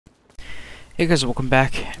Hey guys, welcome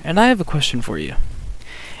back, and I have a question for you.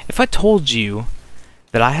 If I told you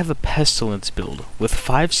that I have a Pestilence build with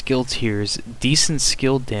 5 skill tiers, decent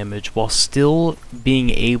skill damage, while still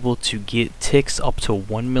being able to get ticks up to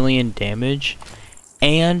 1 million damage,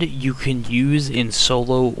 and you can use in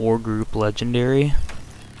solo or group legendary,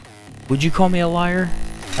 would you call me a liar?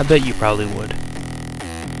 I bet you probably would.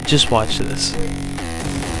 Just watch this.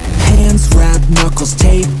 Hands wrapped, knuckles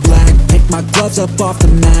taped black. Pick my gloves up off the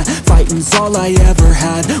mat. Fighting's all I ever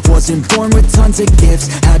had. Wasn't born with tons of gifts.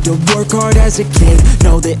 Had to work hard as a kid.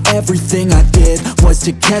 Know that everything I did was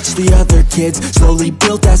to catch the other kids. Slowly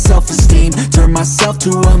built that self-esteem. Turned myself to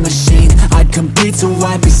a machine. I'd compete so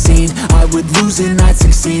I'd be seen. I would lose and I'd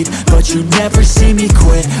succeed, but you'd never see me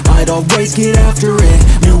quit. I'd always get after it.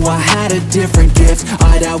 Knew I had a different gift.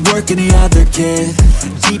 I'd outwork any other kid.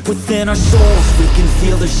 Deep within our souls, we can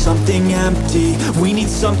feel there's something empty. We need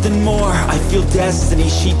something more. I feel destiny,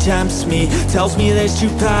 she tempts me. Tells me there's 2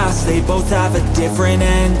 paths, they both have a different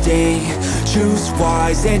ending. Choose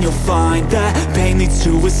wise and you'll find that pain leads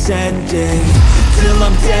to ascending. Till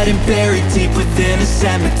I'm dead and buried deep within a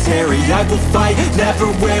cemetery, I will fight, never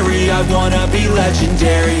weary, I wanna be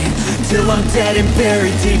legendary. Till I'm dead and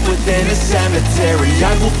buried deep within a cemetery,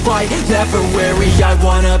 I will fight, never weary, I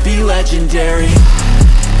wanna be legendary.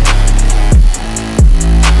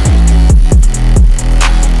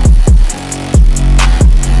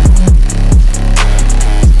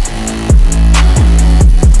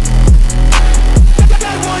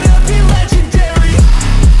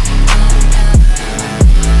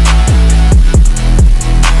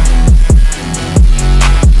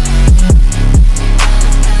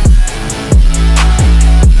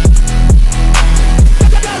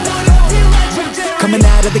 Coming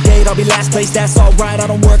out of the gate, I'll be last place, that's alright. I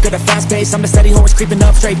don't work at a fast pace, I'm a steady horse creeping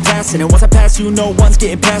up straight past it. And once I pass you, no one's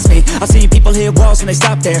getting past me. I've seen people hit walls and they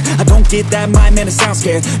stop there. I don't get that mind, man, it sounds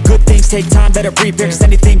scared. Good things take time, better prepare, cause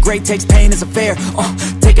anything great takes pain as a fair.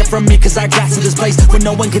 Take it from me, cause I got to this place where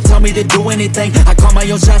no one can tell me to do anything. I call my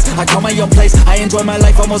own shots, I call my own place. I enjoy my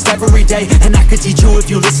life almost every day, and I could teach you if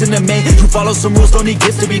you listen to me. You follow some rules, don't need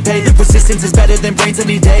gifts to be paid. Persistence is better than brains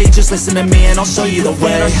any day. Just listen to me and I'll show you the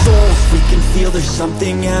way. In our souls, we can feel there's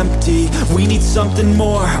something empty. We need something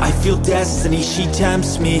more. I feel destiny, she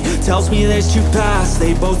tempts me. Tells me there's 2 paths,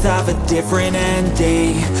 they both have a different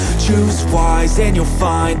ending. Choose wise and you'll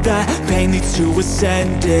find that pain leads to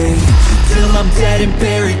ascending. Till I'm dead and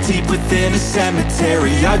buried deep within a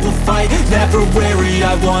cemetery, I will fight, never weary,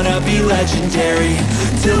 I wanna be legendary.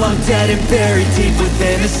 Till I'm dead and buried deep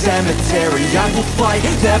within a cemetery, I will fight,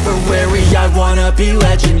 never weary, I wanna be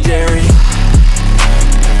legendary.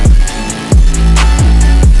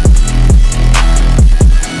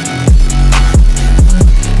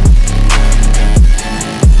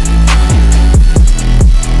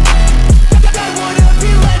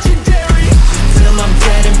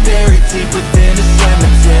 Deep within a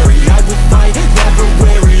cemetery, I will fight, never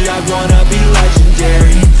weary, I wanna be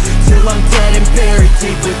legendary. Till I'm dead and buried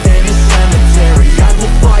deep within a cemetery, I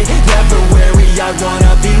will fight, never weary, I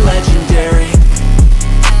wanna be legendary.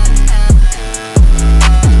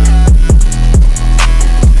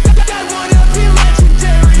 I wanna be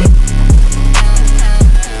legendary.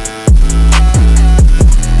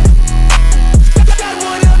 I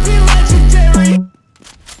wanna be legendary.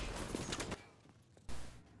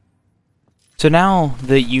 So now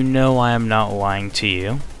that you know I am not lying to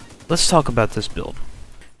you, let's talk about this build.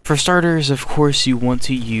 For starters, of course, you want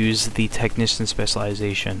to use the Technician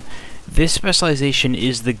specialization. This specialization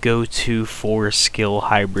is the go-to for skill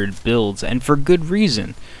hybrid builds, and for good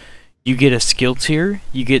reason. You get a skill tier,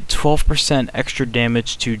 you get 12% extra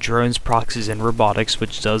damage to drones, proxies, and robotics,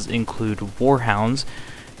 which does include warhounds.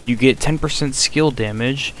 You get 10% skill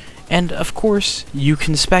damage, and of course, you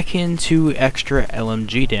can spec into extra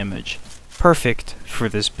LMG damage. Perfect for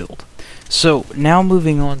this build. So now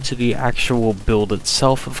moving on to the actual build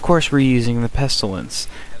itself, of course we're using the Pestilence.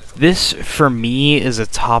 This for me is a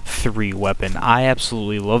top 3 weapon. I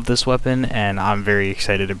absolutely love this weapon and I'm very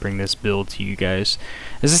excited to bring this build to you guys.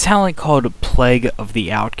 There's a talent called Plague of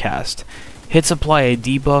the Outcast. Hits apply a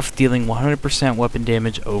debuff dealing 100% weapon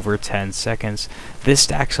damage over 10 seconds. This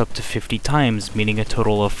stacks up to 50 times, meaning a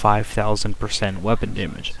total of 5000% weapon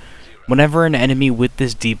damage. Whenever an enemy with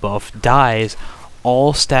this debuff dies,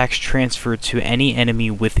 all stacks transfer to any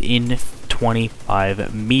enemy within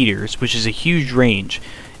 25 meters, which is a huge range.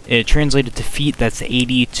 It translated to feet, that's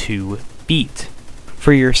 82 feet.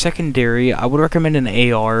 For your secondary, I would recommend an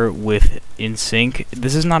AR with InSync.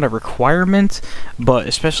 This is not a requirement, but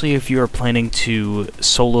especially if you are planning to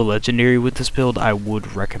solo legendary with this build, I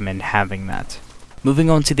would recommend having that.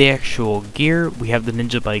 Moving on to the actual gear, we have the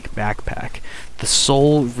Ninja Bike backpack. The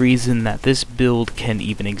sole reason that this build can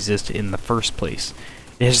even exist in the first place.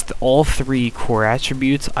 It has all 3 core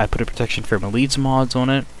attributes. I put a protection from elites mods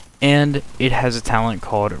on it, and it has a talent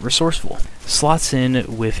called Resourceful. Slots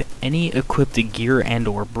in with any equipped gear and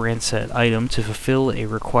or brand set item to fulfill a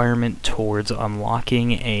requirement towards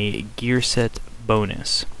unlocking a gear set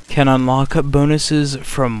bonus. Can unlock bonuses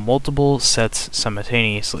from multiple sets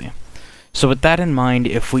simultaneously. So with that in mind,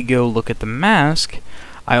 if we go look at the mask,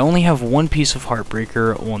 I only have 1 piece of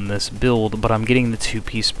Heartbreaker on this build, but I'm getting the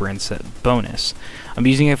 2-piece brand set bonus. I'm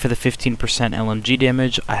using it for the 15% LMG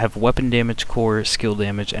damage. I have weapon damage core, skill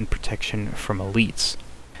damage, and protection from elites.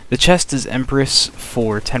 The chest is Empress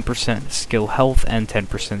for 10% skill health and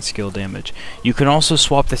 10% skill damage. You can also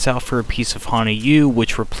swap this out for a piece of Hana Yu,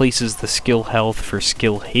 which replaces the skill health for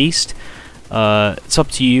skill haste. It's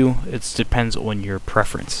up to you. It depends on your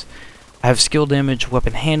preference. I have skill damage,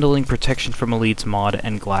 weapon handling, protection from elites mod,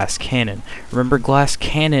 and glass cannon. Remember, glass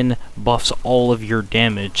cannon buffs all of your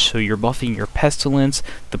damage, so you're buffing your pestilence,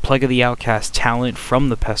 the plague of the outcast talent from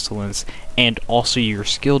the pestilence, and also your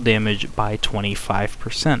skill damage by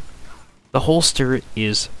 25%. The holster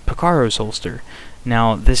is Picaro's holster.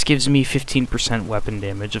 Now, this gives me 15% weapon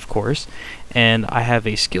damage, of course, and I have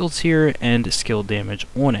a skill tier and skill damage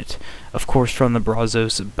on it. Of course, from the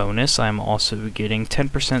Brazos bonus, I'm also getting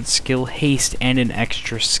 10% skill haste and an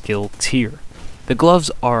extra skill tier. The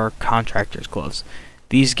gloves are Contractor's gloves.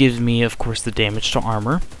 These give me, of course, the damage to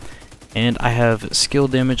armor, and I have skill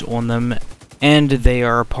damage on them, and they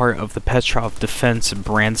are a part of the Petrov Defense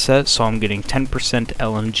brand set, so I'm getting 10%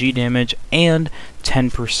 LMG damage and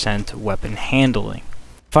 10% weapon handling.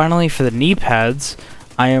 Finally, for the knee pads,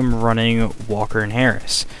 I am running Walker and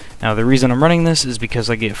Harris. Now, the reason I'm running this is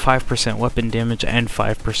because I get 5% weapon damage and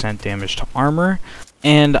 5% damage to armor,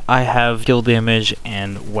 and I have skill damage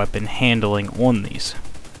and weapon handling on these.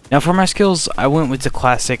 Now for my skills, I went with the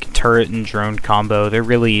classic turret and drone combo. There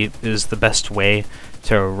really is the best way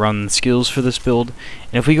to run the skills for this build.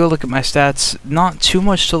 And if we go look at my stats, not too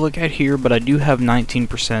much to look at here, but I do have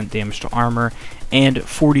 19% damage to armor and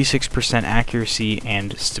 46% accuracy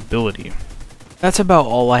and stability. That's about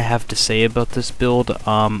all I have to say about this build.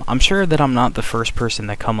 I'm sure that I'm not the first person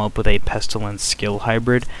to come up with a Pestilence skill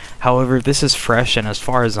hybrid. However, this is fresh, and as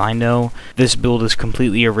far as I know, this build is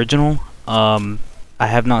completely original. I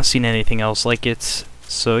have not seen anything else like it,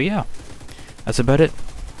 so yeah, that's about it.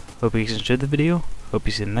 Hope you guys enjoyed the video. Hope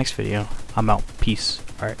you see you in the next video. I'm out. Peace.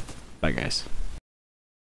 Alright, bye guys.